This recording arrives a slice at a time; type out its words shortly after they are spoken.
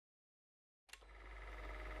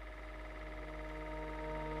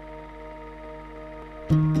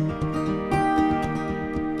My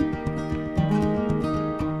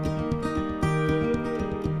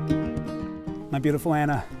beautiful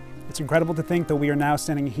Anna, it's incredible to think that we are now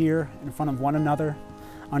standing here in front of one another,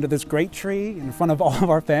 under this great tree, in front of all of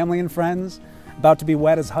our family and friends, about to be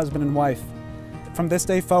wed as husband and wife. From this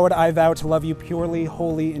day forward, I vow to love you purely,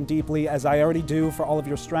 wholly, and deeply, as I already do for all of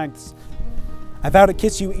your strengths. I vow to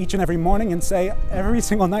kiss you each and every morning and say every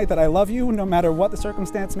single night that I love you, no matter what the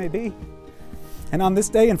circumstance may be. And on this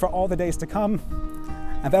day and for all the days to come,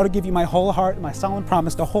 I vow to give you my whole heart, my solemn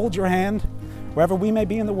promise to hold your hand wherever we may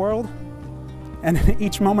be in the world, and in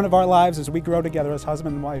each moment of our lives as we grow together as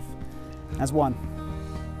husband and wife, as one.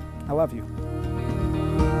 I love you.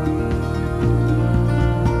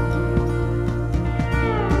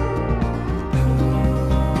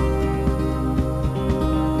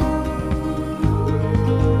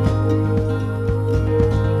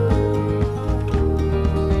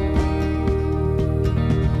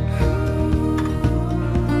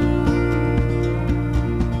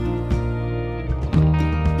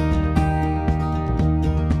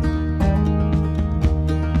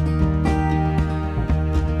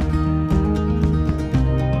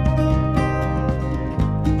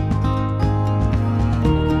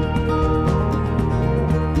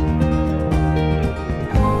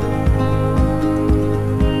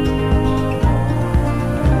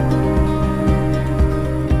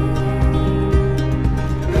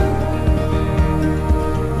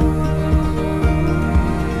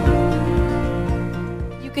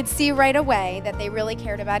 You could see right away that they really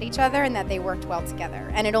cared about each other and that they worked well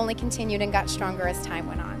together, and it only continued and got stronger as time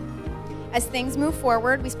went on. As things move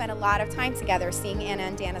forward, we spent a lot of time together seeing Anna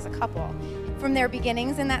and Dan as a couple. From their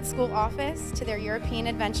beginnings in that school office to their European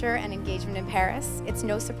adventure and engagement in Paris, it's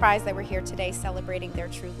no surprise that we're here today celebrating their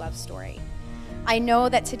true love story. I know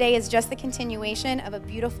that today is just the continuation of a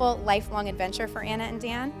beautiful lifelong adventure for Anna and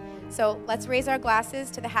Dan. So let's raise our glasses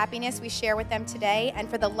to the happiness we share with them today and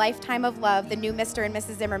for the lifetime of love the new Mr. and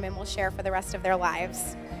Mrs. Zimmerman will share for the rest of their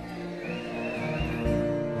lives.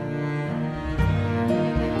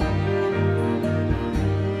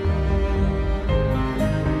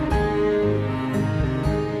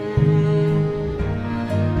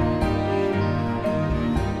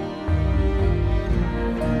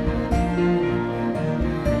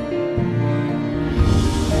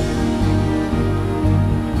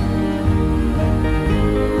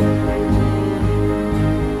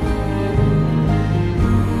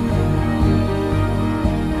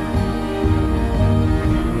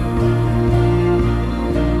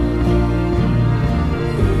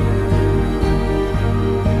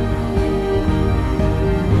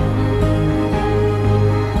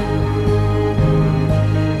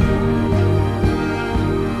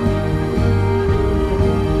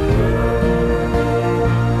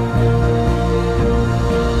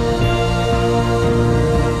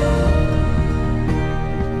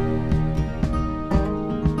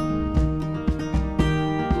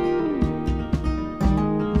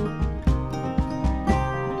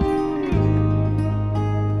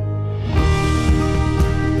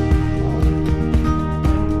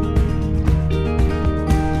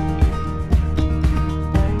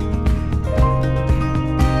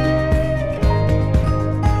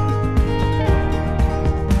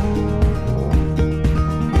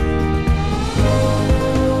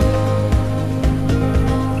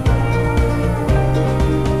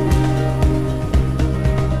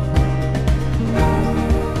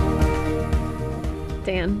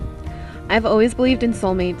 Dan, I've always believed in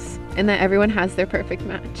soulmates and that everyone has their perfect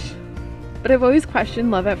match. But I've always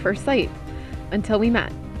questioned love at first sight, until we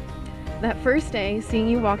met. That first day, seeing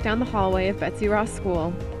you walk down the hallway of Betsy Ross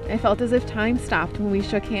School, I felt as if time stopped when we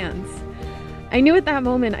shook hands. I knew at that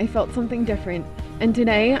moment I felt something different, and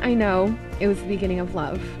today I know it was the beginning of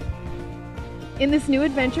love. In this new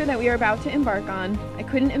adventure that we are about to embark on, I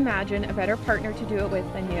couldn't imagine a better partner to do it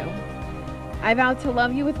with than you. I vowed to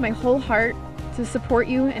love you with my whole heart, to support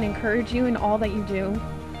you and encourage you in all that you do.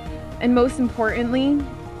 And most importantly,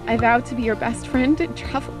 I vow to be your best friend and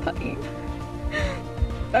travel buddy.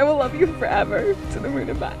 I will love you forever, to the moon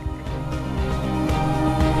and back.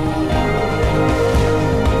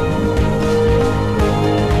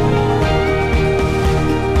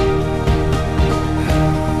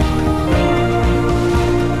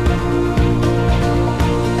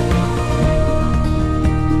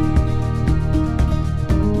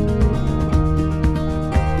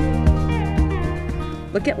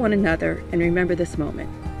 Look at one another and remember this moment.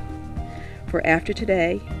 For after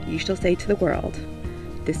today, you shall say to the world,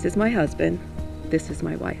 "This is my husband, this is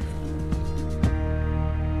my wife."